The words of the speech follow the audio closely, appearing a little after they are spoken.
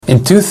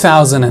In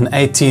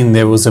 2018,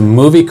 there was a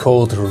movie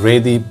called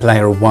Ready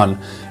Player One,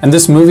 and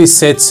this movie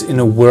sets in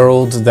a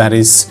world that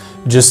is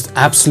just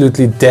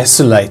absolutely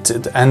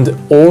desolated, and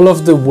all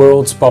of the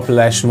world's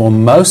population, or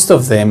most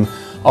of them,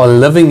 are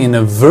living in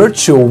a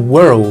virtual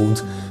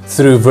world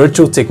through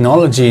virtual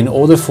technology in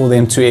order for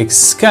them to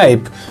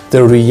escape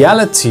the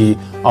reality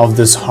of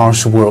this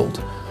harsh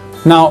world.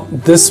 Now,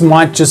 this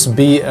might just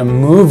be a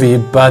movie,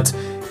 but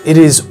it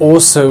is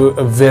also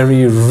a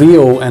very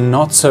real and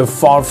not so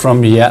far from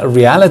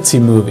reality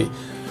movie,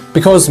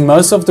 because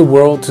most of the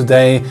world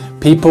today,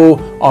 people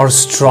are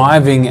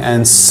striving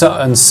and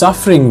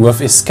suffering with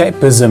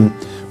escapism,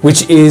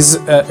 which is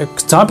a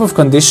type of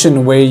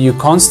condition where you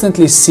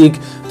constantly seek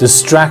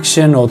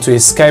distraction or to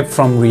escape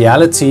from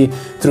reality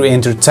through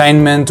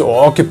entertainment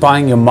or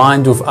occupying your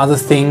mind with other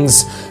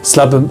things,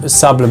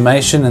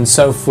 sublimation and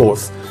so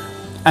forth.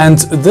 And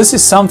this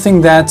is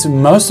something that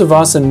most of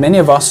us and many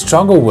of us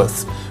struggle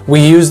with.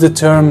 We use the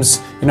terms,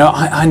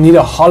 I need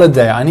a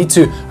holiday. I need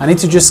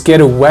to just get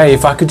away.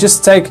 If I could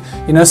just take,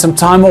 some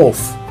time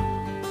off.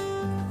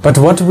 But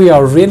what we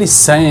are really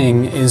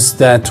saying is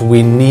that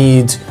we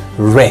need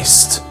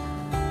rest.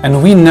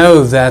 And we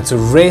know that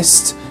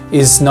rest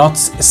is not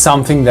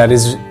something that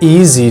is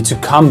easy to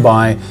come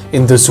by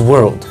in this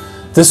world.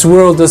 This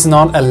world does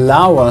not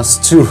allow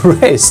us to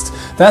rest.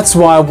 That's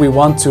why we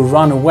want to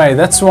run away.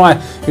 That's why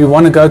we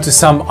want to go to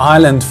some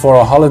island for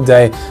a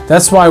holiday.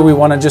 That's why we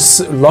want to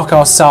just lock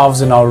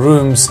ourselves in our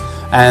rooms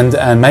and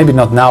maybe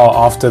not now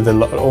after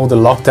all the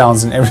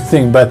lockdowns and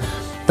everything, but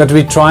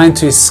we're trying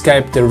to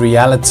escape the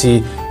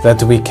reality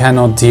that we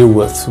cannot deal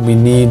with. We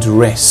need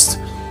rest.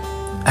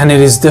 And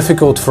it is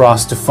difficult for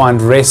us to find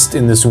rest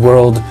in this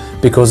world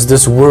because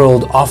this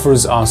world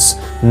offers us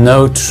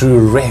no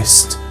true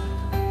rest.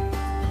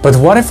 But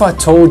what if I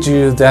told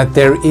you that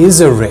there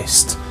is a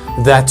rest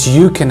that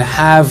you can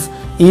have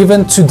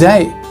even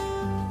today?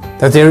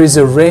 That there is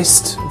a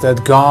rest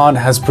that God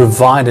has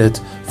provided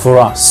for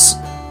us.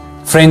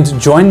 Friend,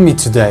 join me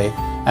today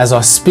as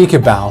I speak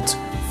about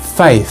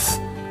faith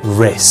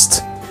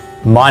rest.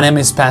 My name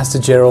is Pastor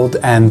Gerald,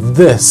 and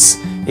this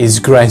is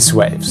Grace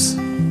Waves.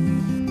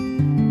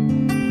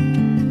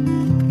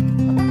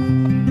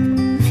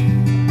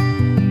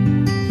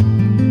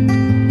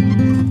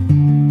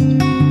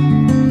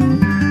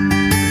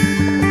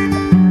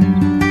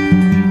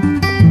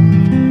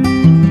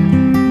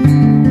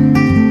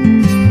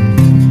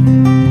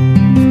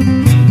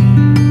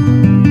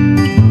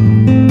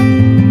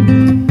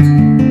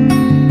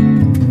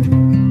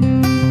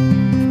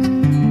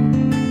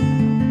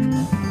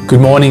 Good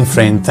morning,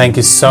 friend. Thank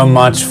you so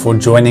much for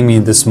joining me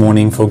this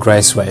morning for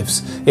Grace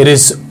Waves. It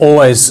is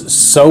always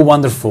so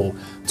wonderful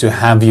to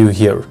have you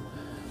here.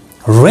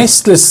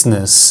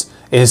 Restlessness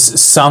is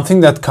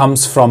something that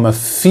comes from a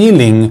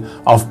feeling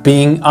of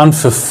being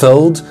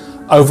unfulfilled,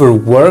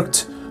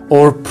 overworked,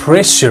 or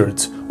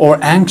pressured, or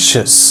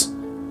anxious.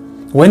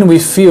 When we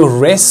feel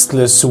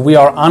restless, we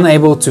are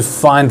unable to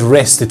find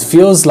rest. It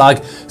feels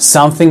like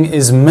something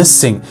is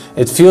missing.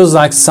 It feels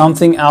like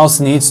something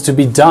else needs to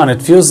be done.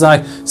 It feels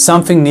like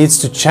something needs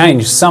to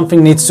change.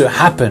 Something needs to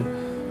happen.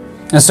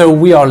 And so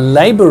we are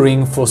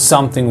laboring for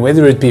something,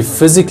 whether it be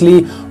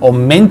physically or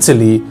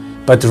mentally,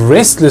 but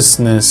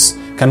restlessness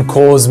can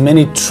cause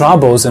many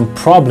troubles and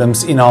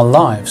problems in our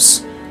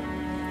lives.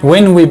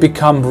 When we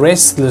become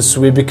restless,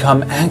 we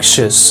become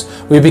anxious,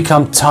 we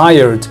become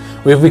tired,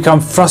 we become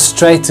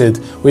frustrated,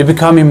 we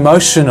become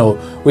emotional,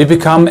 we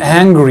become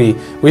angry,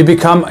 we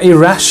become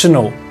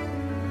irrational,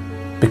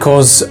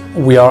 because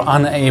we are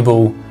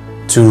unable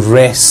to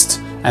rest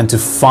and to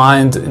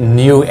find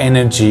new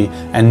energy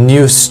and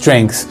new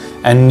strength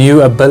and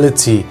new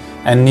ability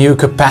and new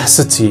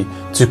capacity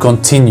to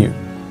continue.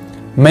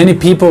 Many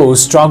people who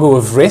struggle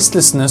with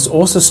restlessness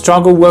also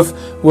struggle with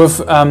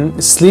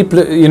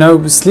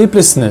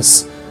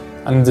sleeplessness,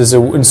 and there's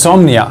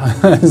insomnia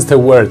is the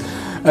word.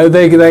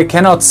 They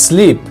cannot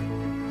sleep,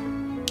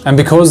 and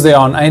because they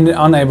are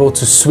unable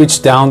to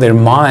switch down their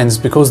minds,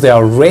 because they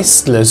are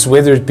restless,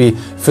 whether it be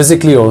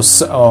physically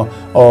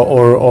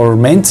or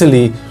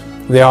mentally,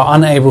 they are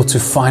unable to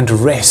find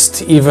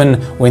rest, even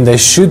when they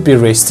should be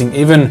resting,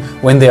 even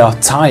when they are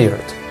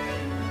tired.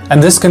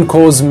 And this can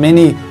cause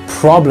many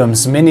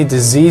problems, many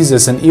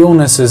diseases and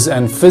illnesses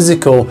and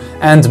physical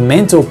and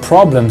mental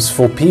problems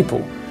for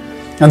people.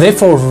 And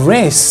therefore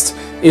rest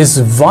is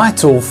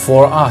vital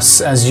for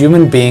us as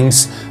human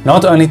beings,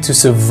 not only to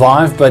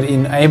survive, but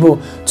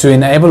to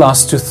enable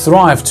us to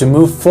thrive, to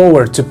move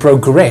forward, to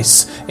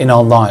progress in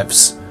our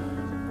lives.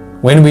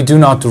 When we do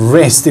not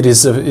rest, it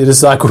is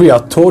like we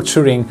are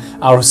torturing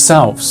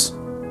ourselves.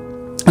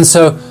 And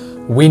so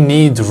we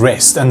need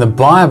rest. And the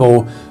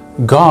Bible,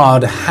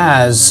 God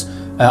has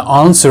an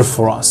answer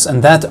for us,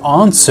 and that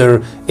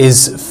answer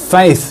is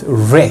faith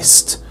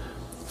rest.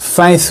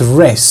 Faith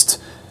rest.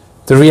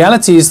 The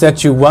reality is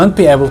that you won't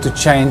be able to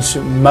change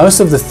most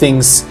of the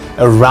things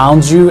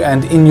around you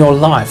and in your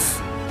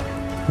life,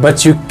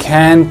 but you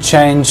can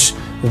change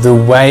the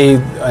way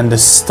and the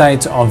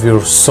state of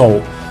your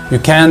soul. You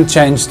can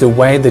change the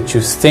way that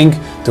you think,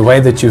 the way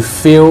that you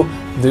feel,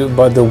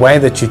 the way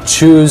that you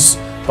choose,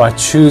 by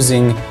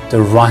choosing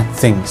the right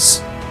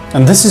things.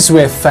 And this is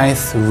where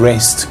faith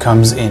rest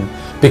comes in,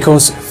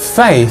 because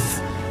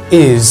faith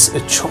is a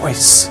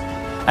choice.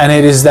 And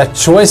it is that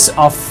choice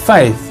of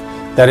faith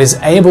that is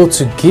able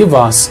to give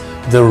us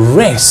the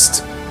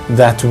rest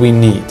that we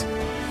need.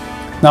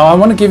 Now, I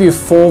want to give you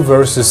 4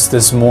 verses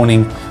this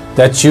morning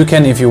that you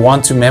can, if you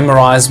want to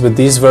memorize, but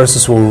these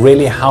verses will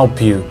really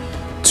help you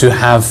to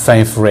have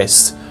faith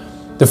rest.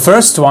 The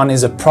first one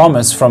is a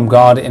promise from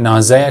God in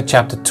Isaiah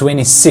chapter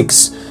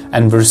 26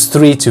 and verse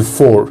 3 to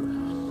 4.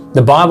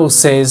 The Bible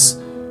says,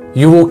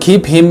 "You will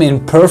keep him in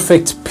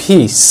perfect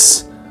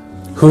peace,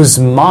 whose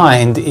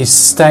mind is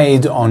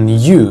stayed on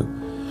you,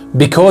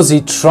 because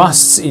he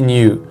trusts in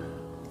you.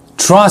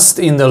 Trust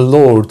in the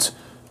Lord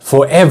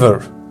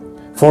forever,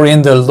 for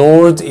in the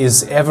Lord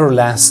is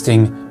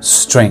everlasting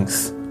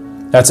strength."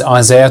 That's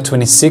Isaiah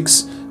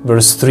 26,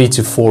 verse 3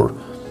 to 4.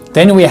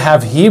 Then we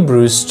have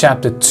Hebrews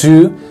chapter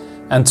 2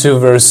 and 2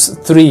 verse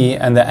 3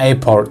 and the A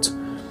part.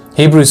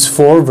 Hebrews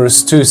 4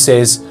 verse 2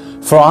 says,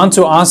 "For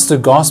unto us the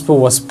gospel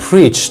was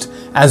preached,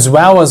 as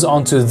well as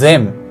unto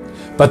them.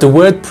 But the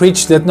word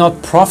preached did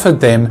not profit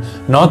them,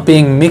 not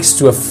being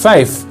mixed with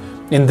faith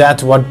in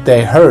that what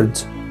they heard.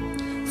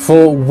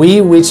 For we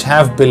which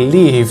have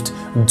believed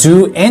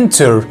do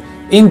enter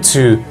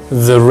into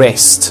the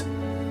rest."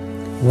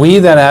 We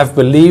that have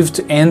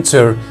believed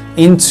enter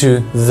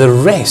into the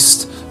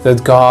rest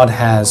that God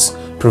has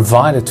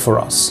provided for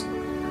us.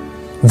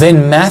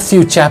 Then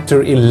Matthew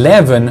chapter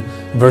 11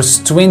 verse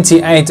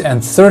 28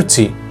 and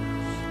 30.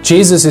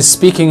 Jesus is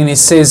speaking and he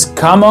says,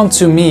 "Come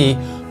unto me,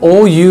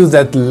 all you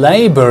that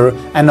labor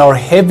and are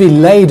heavy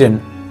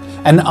laden,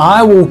 and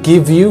I will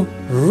give you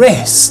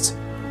rest.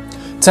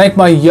 Take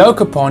my yoke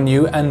upon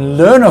you and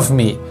learn of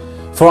me,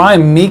 for I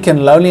am meek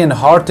and lowly in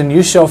heart, and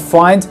you shall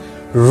find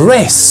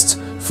rest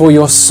for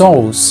your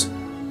souls.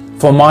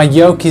 For my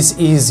yoke is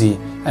easy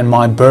and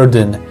my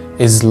burden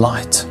is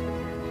light."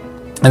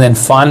 And then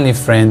finally,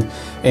 friend,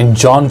 in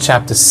John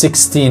chapter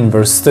 16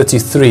 verse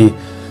 33,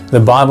 the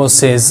Bible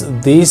says,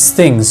 "These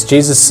things,"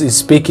 Jesus is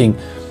speaking,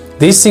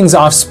 "these things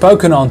I've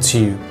spoken unto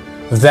you,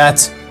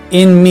 that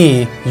in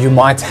me you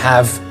might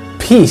have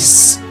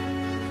peace.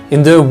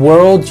 In the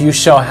world you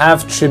shall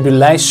have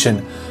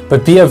tribulation,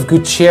 but be of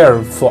good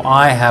cheer, for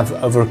I have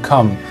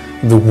overcome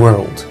the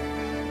world."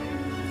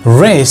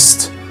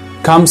 Rest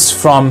comes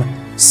from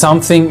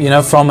something,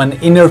 from an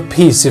inner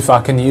peace, if I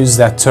can use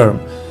that term.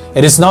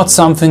 It is not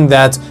something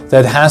that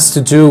has to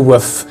do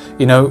with,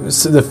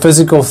 the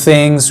physical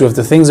things, with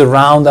the things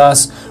around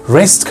us.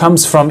 Rest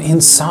comes from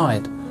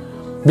inside.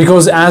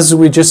 Because as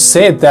we just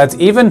said, that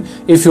even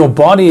if your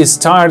body is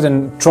tired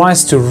and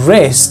tries to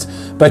rest,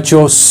 but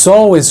your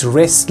soul is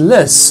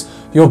restless,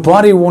 your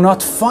body will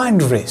not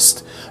find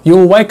rest.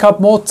 You'll wake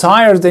up more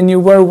tired than you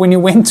were when you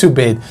went to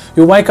bed.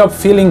 You'll wake up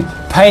feeling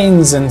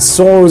pains and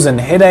sores and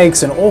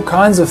headaches and all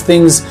kinds of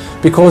things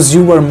because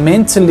you were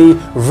mentally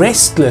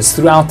restless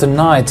throughout the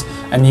night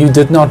and you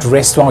did not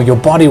rest well. Your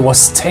body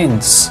was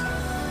tense.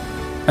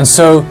 And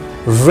so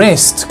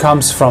rest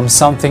comes from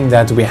something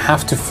that we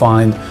have to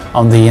find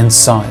on the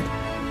inside.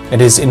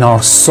 It is in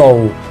our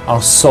soul.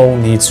 Our soul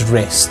needs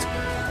rest.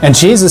 And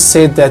Jesus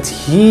said that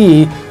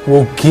He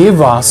will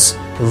give us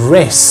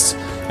rest.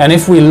 And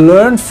if we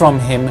learn from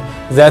Him,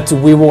 that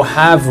we will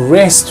have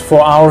rest for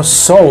our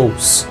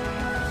souls.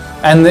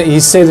 And He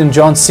said in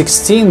John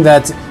 16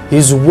 that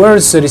His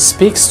words that He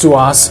speaks to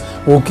us,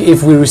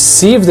 if we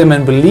receive them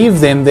and believe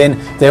them, then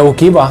they will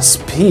give us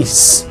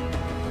peace.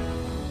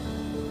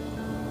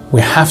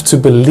 We have to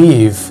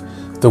believe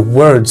the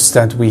words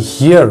that we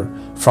hear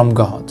from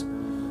God.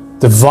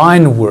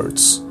 Divine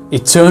words,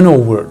 eternal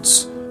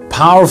words,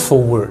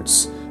 powerful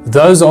words.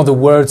 Those are the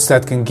words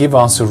that can give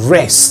us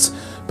rest,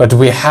 but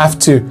we have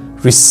to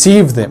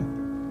receive them.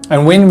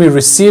 And when we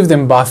receive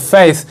them by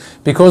faith,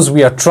 because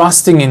we are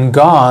trusting in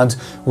God,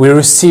 we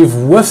receive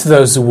with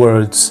those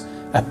words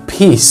a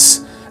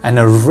peace and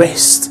a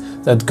rest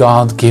that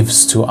God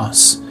gives to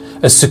us.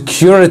 A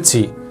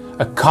security,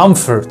 a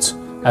comfort,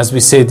 as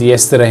we said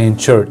yesterday in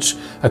church,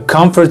 a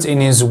comfort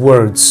in His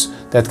words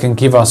that can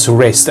give us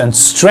rest, and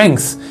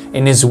strength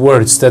in His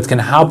words that can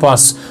help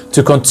us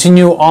to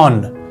continue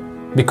on,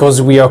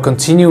 because we are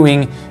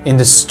continuing in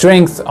the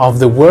strength of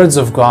the words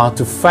of God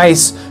to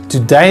face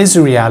today's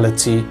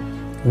reality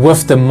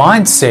with the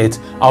mindset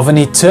of an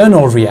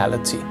eternal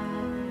reality.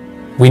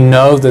 We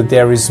know that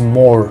there is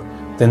more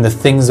than the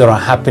things that are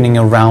happening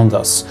around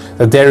us,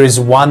 that there is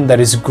one that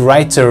is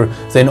greater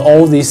than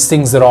all these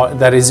things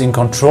that is in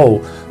control,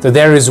 that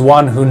there is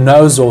one who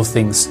knows all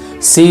things,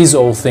 sees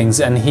all things,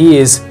 and He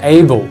is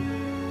able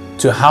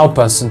to help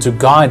us and to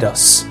guide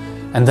us.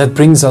 And that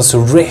brings us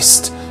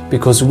rest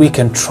because we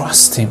can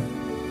trust Him.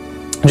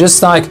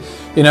 Just like,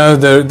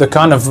 the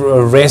kind of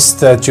rest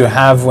that you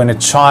have when a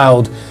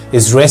child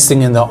is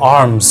resting in the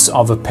arms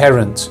of a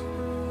parent.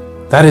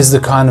 That is the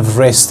kind of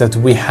rest that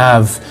we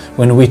have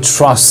when we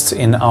trust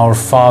in our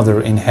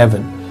Father in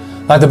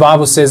heaven. Like the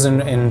Bible says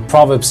in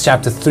Proverbs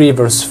chapter 3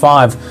 verse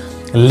 5,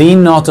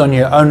 "Lean not on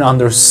your own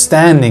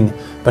understanding,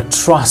 but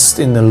trust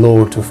in the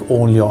Lord with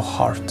all your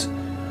heart.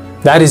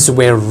 That is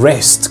where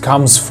rest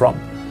comes from.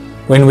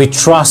 When we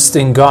trust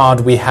in God,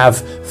 we have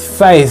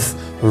faith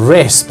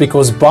rest,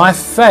 because by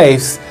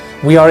faith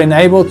we are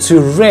enabled to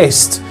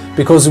rest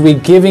because we're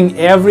giving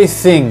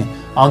everything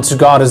unto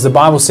God. As the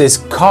Bible says,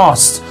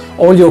 cast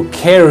all your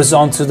cares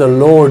unto the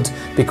Lord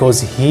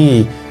because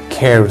He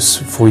cares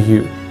for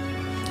you.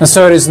 And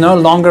so it is no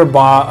longer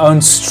by our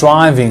own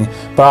striving,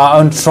 by our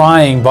own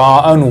trying, by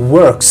our own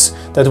works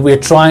that we're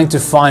trying to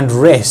find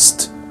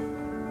rest,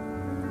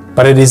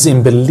 but it is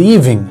in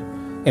believing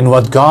in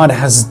what God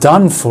has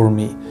done for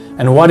me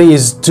and what He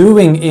is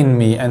doing in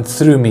me and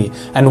through me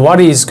and what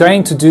He is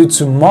going to do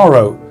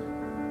tomorrow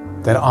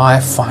that I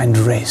find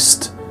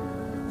rest.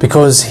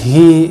 Because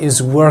He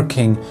is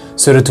working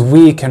so that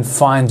we can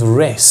find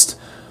rest.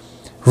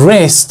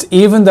 Rest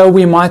even though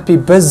we might be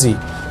busy.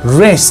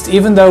 Rest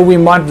even though we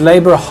might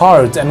labor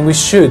hard, and we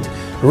should.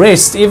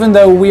 Rest even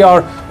though we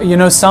are,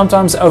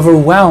 sometimes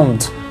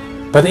overwhelmed.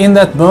 But in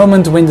that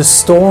moment when the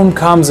storm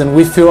comes and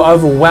we feel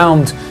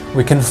overwhelmed,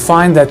 we can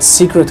find that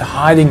secret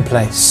hiding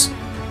place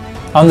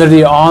under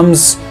the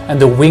arms and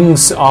the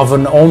wings of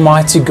an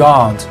Almighty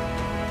God,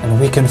 and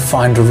we can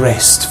find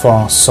rest for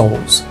our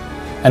souls.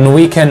 And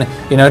we can,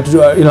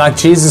 like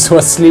Jesus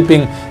was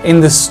sleeping in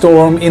the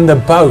storm in the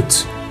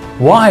boat.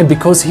 Why?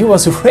 Because He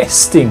was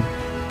resting.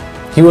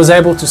 He was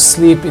able to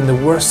sleep in the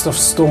worst of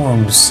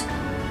storms.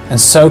 And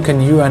so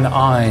can you and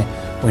I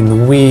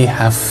when we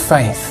have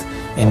faith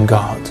in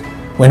God.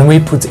 When we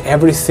put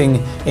everything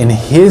in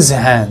His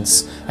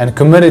hands and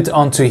commit it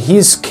unto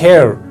His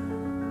care,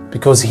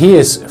 because He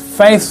is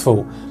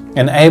faithful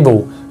and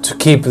able to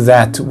keep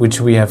that which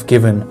we have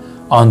given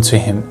unto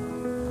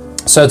Him.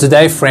 So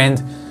today,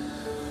 friend,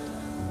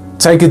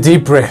 take a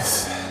deep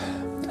breath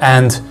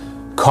and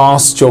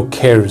cast your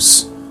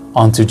cares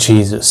onto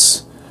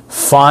Jesus.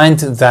 Find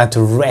that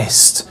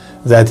rest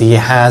that He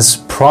has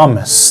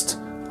promised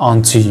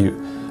unto you.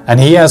 And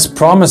He has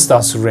promised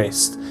us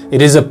rest.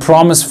 It is a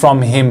promise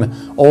from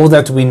Him. All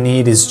that we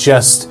need is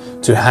just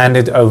to hand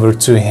it over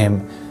to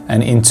Him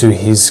and into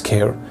His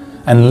care.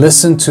 And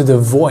listen to the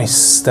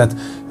voice that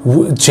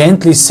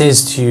gently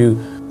says to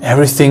you,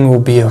 everything will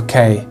be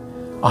okay.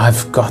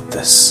 I've got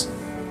this.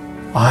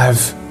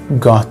 I've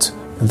got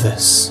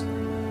this.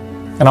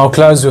 And I'll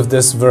close with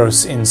this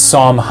verse in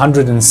Psalm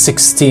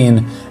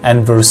 116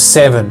 and verse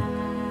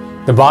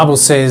 7. The Bible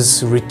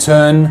says,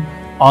 return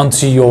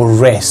unto your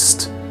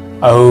rest,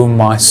 O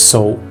my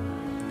soul,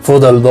 for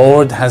the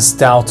Lord has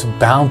dealt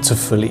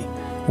bountifully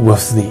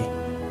with thee.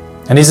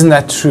 And isn't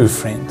that true,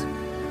 friend?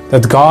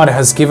 That God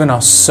has given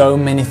us so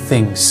many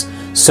things,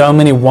 so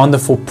many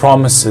wonderful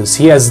promises.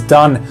 He has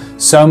done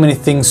so many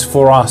things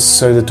for us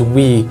so that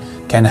we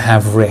can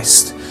have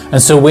rest.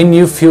 And so when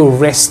you feel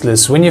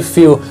restless, when you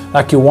feel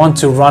like you want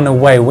to run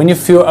away, when you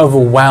feel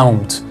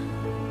overwhelmed,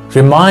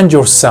 remind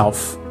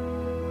yourself,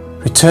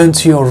 return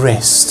to your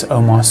rest,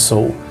 O my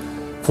soul,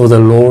 for the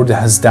Lord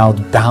has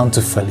dealt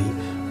bountifully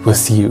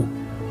with you.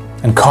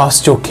 And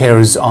cast your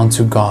cares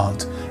onto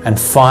God and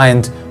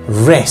find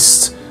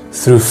rest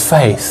through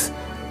faith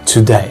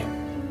today.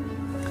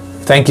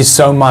 Thank you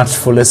so much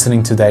for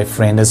listening today,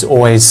 friend. As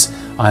always,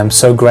 I am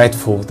so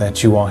grateful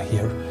that you are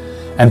here.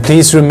 And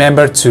please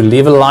remember to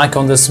leave a like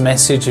on this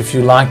message if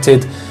you liked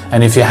it.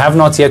 And if you have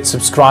not yet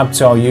subscribed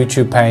to our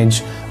YouTube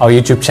page, our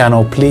YouTube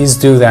channel, please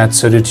do that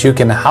so that you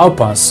can help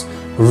us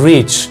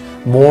reach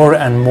more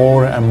and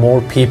more and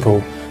more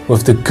people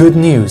with the good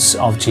news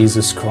of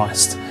Jesus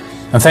Christ.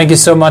 And thank you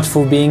so much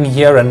for being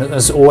here. And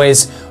as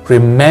always,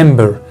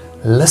 remember,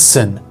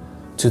 listen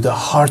to the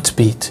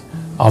heartbeat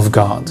of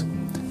God.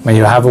 May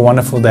you have a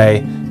wonderful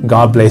day.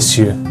 God bless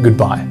you.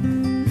 Goodbye.